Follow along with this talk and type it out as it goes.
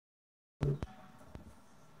Hey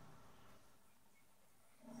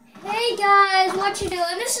guys, what you doing?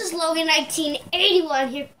 This is Logan 1981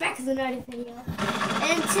 here, back with another video.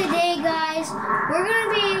 And today, guys, we're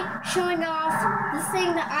gonna be showing off the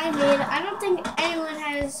thing that I made. I don't think anyone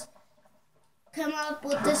has come up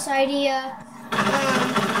with this idea.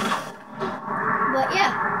 But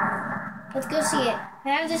yeah, let's go see it. I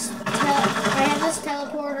have this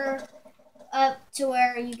teleporter up to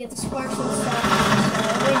where you get the sparks and stuff.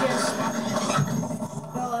 So let me just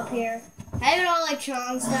go up here. I have it all like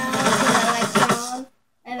Tron style because I like Tron.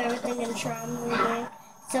 I have everything in Tron movie,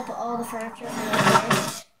 except all the furniture from there.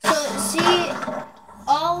 So see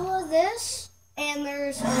all of this, and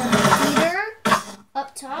there's a heater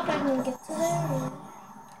up top. I can get to there.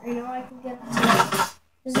 You know, I can get up to there.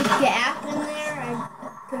 There's a gap in there. I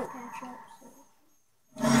couldn't patch up.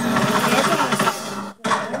 So. Okay, it's almost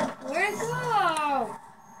there. Where'd it go?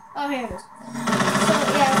 Oh, here it is. So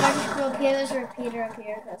yeah, if I just go up here, there's a repeater up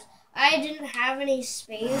here because I didn't have any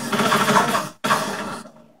space.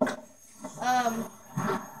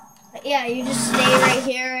 But yeah, you just stay right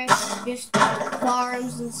here, just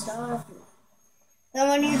farms and stuff. Then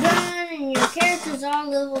when you're done and your character's all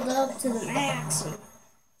leveled up to the max, and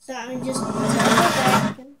so I'm just go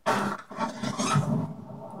back. And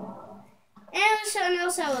there's something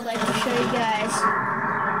else I would like to show you guys.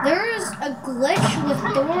 There is a glitch with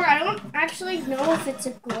Thor. I don't actually know if it's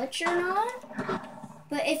a glitch or not.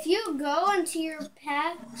 But if you go into your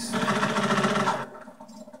packs,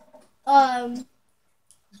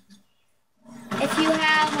 if you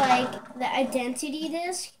have like the identity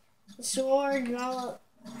disc, the sword, and all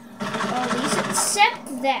these,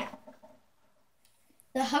 except that,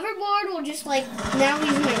 the hoverboard will just like, now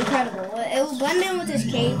he's incredible. It will blend in with his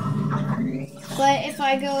cape. But if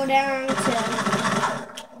I go down to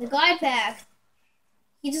the glide pack,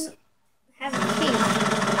 he doesn't have a cape.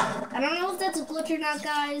 I don't know if that's a glitch or not,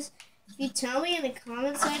 guys. If you tell me in the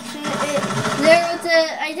comment section, there with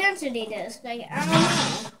the identity disc, like, I don't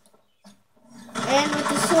know. And with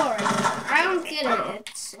the sword, I don't get it.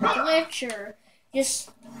 It's a glitch or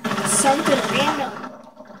just something random.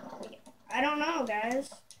 I don't know, guys.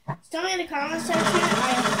 Just tell me in the comment section.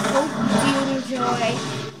 I hope you enjoy.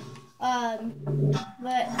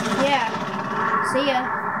 But yeah, see ya.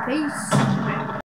 Peace.